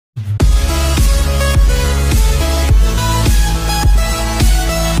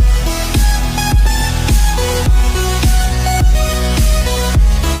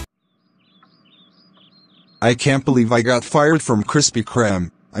I can't believe I got fired from Krispy Kreme.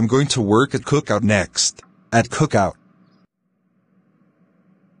 I'm going to work at Cookout next. At Cookout.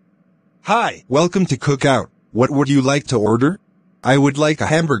 Hi, welcome to Cookout. What would you like to order? I would like a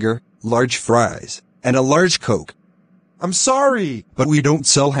hamburger, large fries, and a large Coke. I'm sorry, but we don't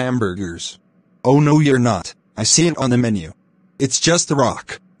sell hamburgers. Oh no, you're not. I see it on the menu. It's just a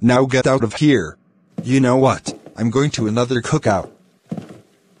rock. Now get out of here. You know what? I'm going to another Cookout.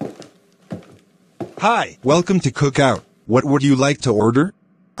 Hi, welcome to Cookout. What would you like to order?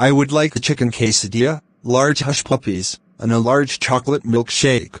 I would like a chicken quesadilla, large hush puppies, and a large chocolate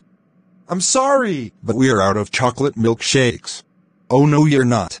milkshake. I'm sorry, but we are out of chocolate milkshakes. Oh no, you're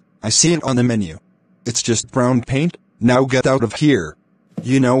not. I see it on the menu. It's just brown paint. Now get out of here.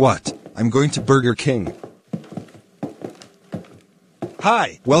 You know what? I'm going to Burger King.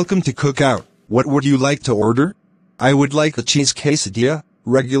 Hi, welcome to Cookout. What would you like to order? I would like a cheese quesadilla,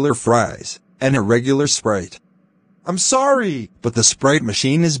 regular fries, and a regular Sprite. I'm sorry, but the Sprite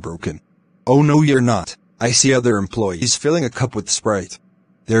machine is broken. Oh no, you're not. I see other employees filling a cup with Sprite.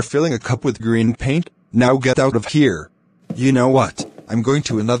 They're filling a cup with green paint. Now get out of here. You know what? I'm going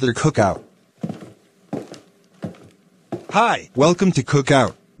to another Cookout. Hi, welcome to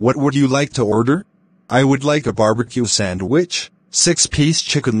Cookout. What would you like to order? I would like a barbecue sandwich, 6-piece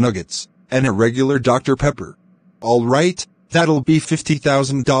chicken nuggets, and a regular Dr. Pepper. All right, that'll be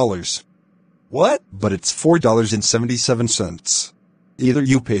 $50,000. What? But it's $4.77. Either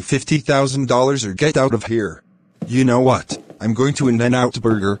you pay $50,000 or get out of here. You know what? I'm going to In-N-Out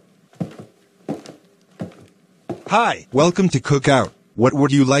Burger. Hi, welcome to Cookout. What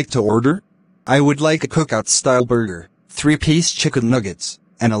would you like to order? I would like a Cookout-style burger, 3-piece chicken nuggets,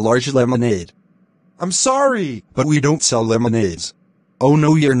 and a large lemonade. I'm sorry, but we don't sell lemonades. Oh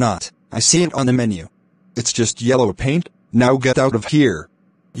no, you're not. I see it on the menu. It's just yellow paint. Now get out of here.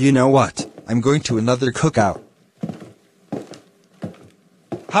 You know what? I'm going to another Cookout.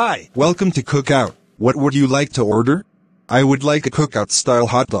 Hi, welcome to Cookout. What would you like to order? I would like a Cookout-style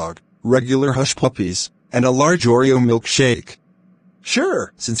hot dog, regular hush puppies, and a large Oreo milkshake.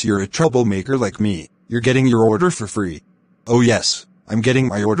 Sure, since you're a troublemaker like me, you're getting your order for free. Oh yes, I'm getting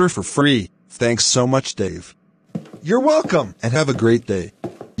my order for free. Thanks so much, Dave. You're welcome, and have a great day.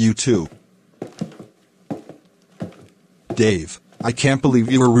 You too. Dave, I can't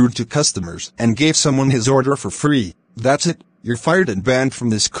believe you were rude to customers and gave someone his order for free. That's it. You're fired and banned from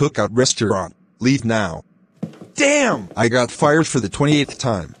this Cookout restaurant. Leave now. Damn! I got fired for the 28th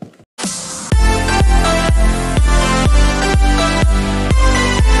time.